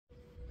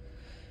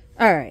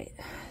Alright.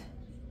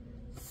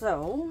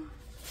 So,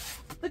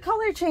 the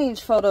color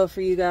change photo for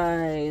you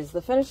guys.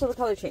 The finish of the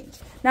color change.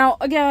 Now,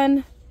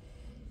 again,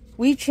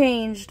 we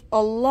changed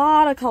a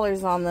lot of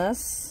colors on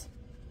this.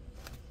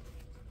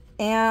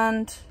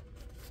 And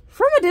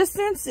from a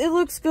distance, it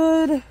looks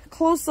good.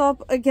 Close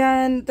up,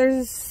 again,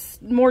 there's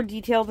more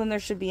detail than there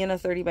should be in a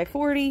 30 by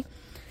 40.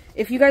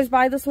 If you guys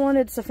buy this one,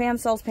 it's a fan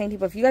sells painting.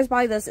 But if you guys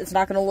buy this, it's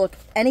not going to look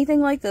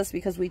anything like this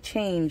because we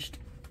changed,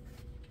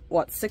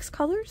 what, 6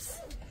 colors?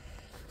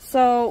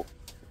 So,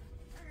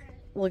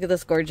 look at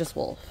this gorgeous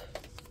wolf.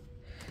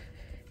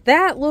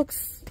 That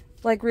looks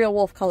like real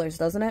wolf colors,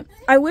 doesn't it?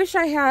 I wish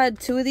I had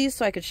 2 of these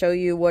so I could show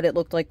you what it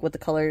looked like with the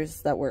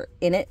colors that were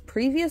in it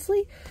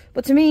previously.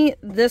 But to me,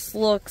 this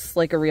looks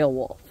like a real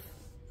wolf.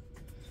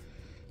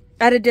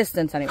 At a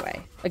distance,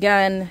 anyway.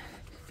 Again,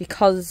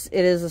 because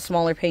it is a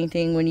smaller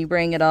painting, when you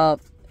bring it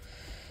up,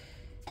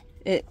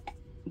 it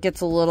gets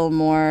a little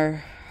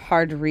more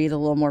hard to read, a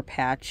little more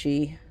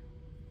patchy.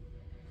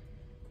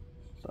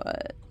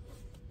 But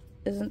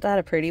isn't that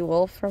a pretty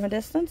wolf from a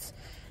distance?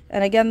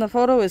 And again, the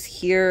photo is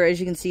here. As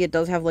you can see, it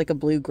does have like a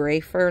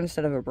blue-gray fur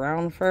instead of a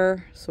brown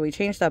fur. So we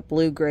changed that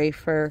blue-gray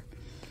fur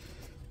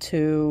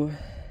to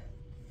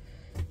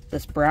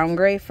this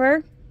brown-gray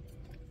fur.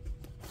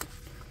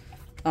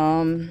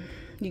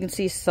 You can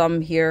see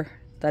some here.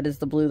 That is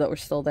the blue that were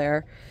still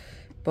there.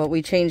 But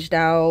we changed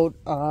out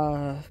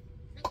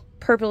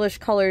purplish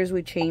colors.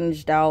 We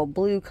changed out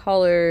blue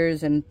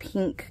colors and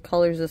pink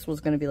colors. This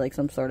was going to be like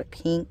some sort of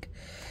pink.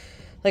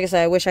 Like I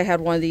said, I wish I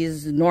had one of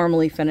these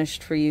normally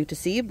finished for you to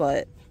see,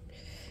 but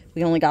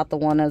we only got the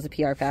one as a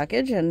PR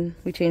package, and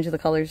we changed the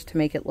colors to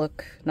make it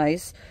look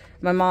nice.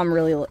 My mom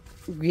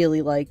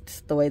really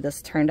liked the way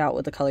this turned out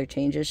with the color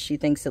changes. She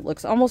thinks it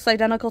looks almost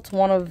identical to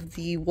one of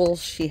the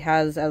wolves she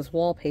has as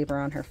wallpaper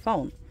on her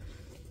phone.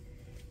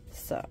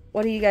 So,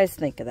 what do you guys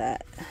think of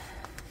that?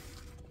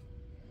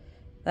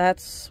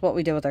 That's what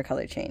we did with our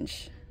color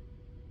change.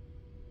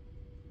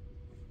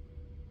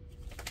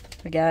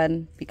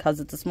 Again, because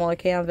it's a smaller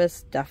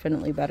canvas,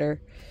 definitely better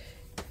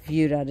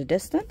viewed at a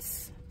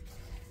distance.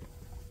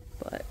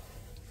 But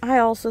I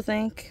also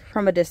think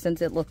from a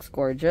distance it looks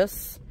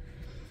gorgeous.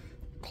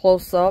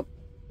 Close up,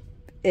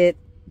 it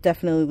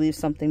definitely leaves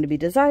something to be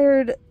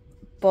desired,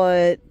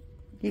 but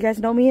you guys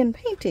know me in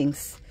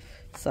paintings.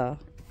 So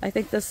I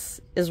think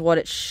this is what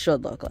it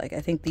should look like.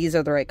 I think these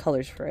are the right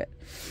colors for it.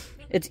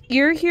 Its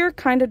ear here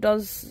kind of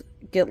does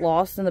get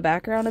lost in the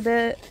background a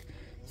bit.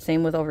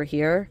 Same with over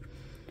here.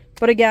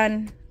 But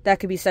again, that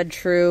could be said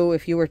true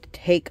if you were to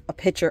take a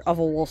picture of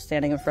a wolf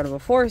standing in front of a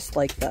forest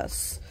like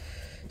this.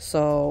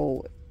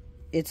 So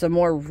it's a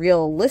more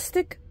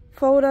realistic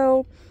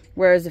photo,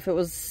 whereas if it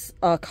was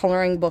a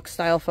coloring book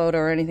style photo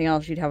or anything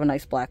else, you'd have a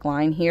nice black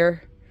line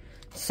here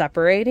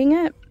separating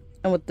it.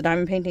 And with the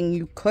diamond painting,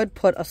 you could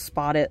put a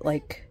spotted,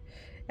 like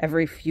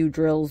every few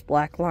drills,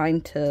 black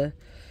line to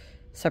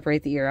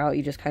separate the ear out.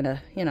 You just kind of,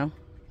 you know,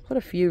 put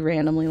a few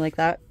randomly like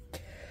that.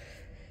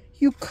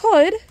 You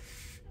could.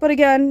 But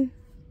again,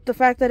 the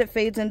fact that it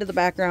fades into the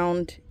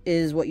background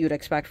is what you'd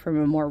expect from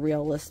a more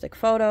realistic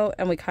photo.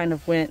 And we kind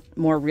of went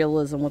more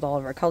realism with all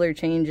of our color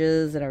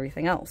changes and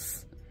everything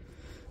else.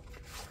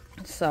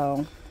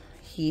 So,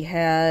 he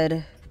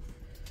had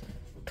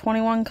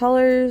 21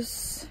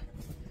 colors.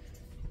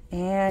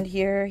 And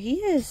here he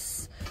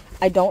is.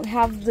 I don't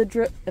have the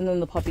drip. And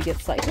then the puppy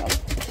gets psycho.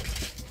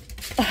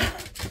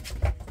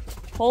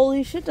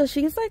 Holy shit, does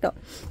she get psycho.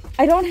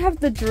 I don't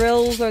have the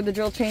drills or the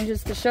drill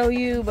changes to show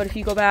you, but if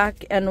you go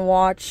back and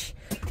watch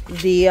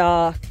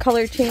the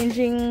color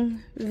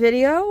changing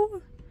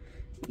video,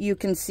 you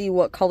can see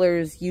what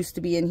colors used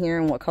to be in here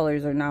and what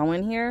colors are now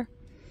in here.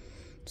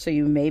 So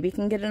you maybe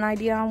can get an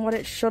idea on what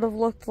it should have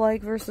looked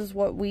like versus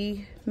what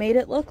we made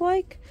it look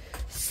like.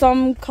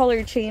 Some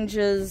color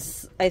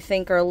changes I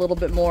think are a little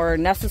bit more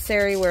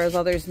necessary, whereas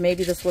others,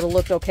 maybe this would have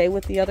looked okay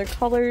with the other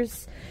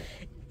colors.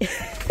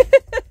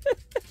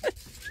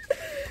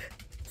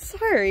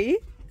 Sorry,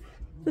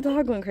 the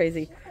dog went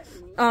crazy.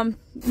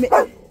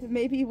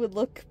 Maybe it would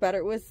look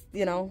better with,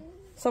 you know,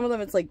 some of them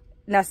it's like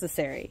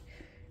necessary.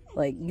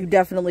 Like, you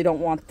definitely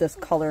don't want this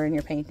color in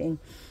your painting.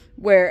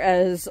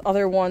 Whereas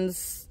other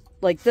ones,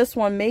 like this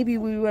one, maybe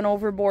we went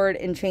overboard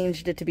and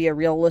changed it to be a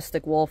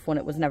realistic wolf when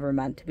it was never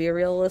meant to be a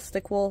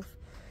realistic wolf.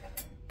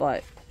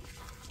 But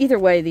either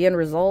way, the end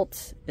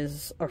result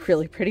is a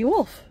really pretty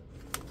wolf.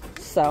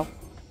 So,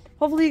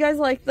 hopefully you guys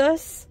like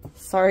this.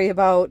 Sorry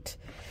about...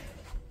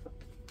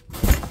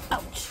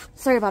 Ouch.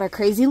 Sorry about our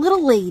crazy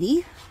little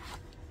lady.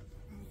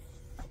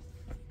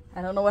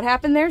 I don't know what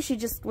happened there. She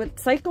just went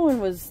psycho and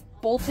was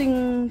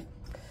bolting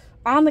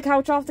on the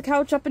couch, off the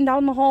couch, up and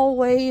down the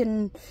hallway,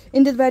 and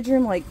into the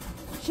bedroom like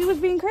she was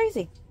being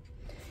crazy.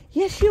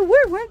 Yes, you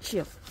were, weren't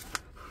you?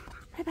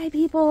 Bye-bye,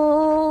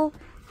 people.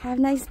 Have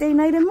a nice day,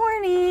 night, and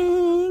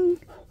morning.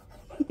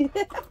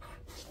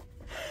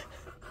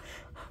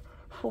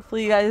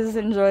 Hopefully you guys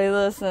enjoy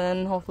this,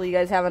 and hopefully you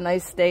guys have a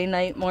nice day,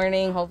 night,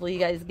 morning. Hopefully you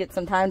guys get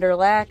some time to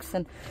relax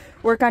and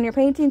work on your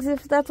paintings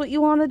if that's what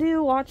you want to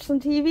do. Watch some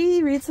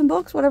TV, read some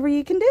books, whatever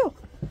you can do.